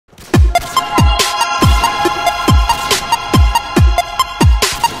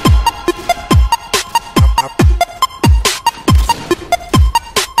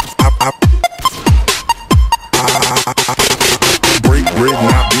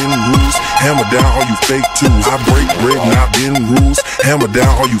all you fake too. I break bread and I bend rules. Hammer down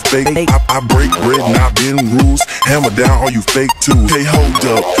all you fake. I break bread and I bend rules. Hammer down all you fake too. Hey, hold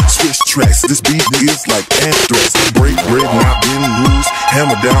up, switch tracks. This beat is like anthrax. I break bread and I bend rules.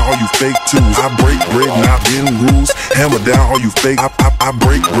 Hammer down all you fake too. I break bread and I bend rules. Hammer down all you fake. I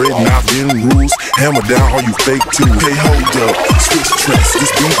break bread and I bend rules. Hammer down all you fake too. Hey, hold up, switch tracks. This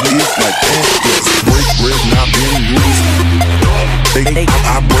beat is like anthrax. Break bread and I bend rules.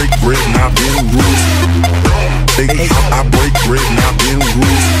 I break bread and I bend rules. I break bread and I bend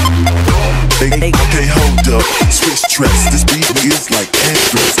rules. Okay, hold up, switch tracks. This beat is like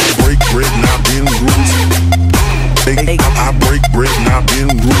anthrax. I break bread and I bend rules. I break bread and I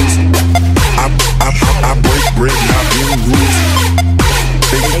bend rules. I break bread and I bend rules.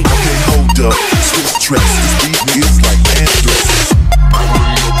 Okay, hold up, switch tracks. This beat is like anthrax.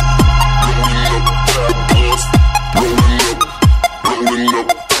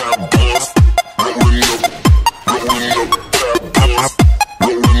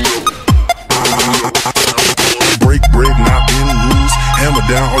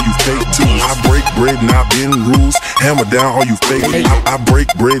 Down all you fake too. I break bread and I bend rules. Hammer down all you fake. I break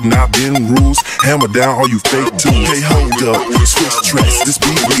bread and I bend rules. Hammer down all you fake too. Hey, hold up, switch tracks. This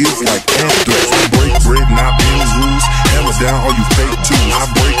beat is like anthrax. I break bread and I bend rules. Hammer down all you fake too. I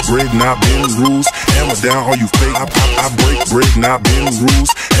break bread and I bend rules. Hammer down all you fake. I break bread and I bend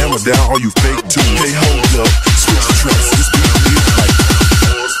rules. Hammer down all you fake too. Hey, hold up, switch tracks. This beat is like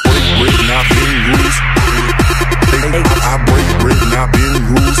break bread and I bend rules. I break bread and I bend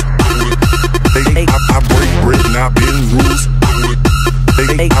rules. I break bread and I bend rules.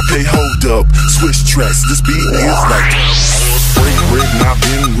 Okay, hold up, switch tracks. This beat is like break bread and I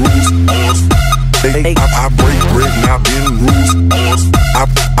bend rules. I break bread and I bend rules.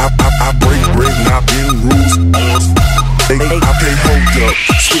 I break bread and I bend rules. Okay, hold up,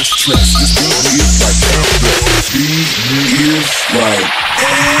 switch tracks. This beat is like this beat is like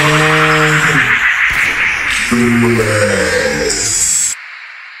bless.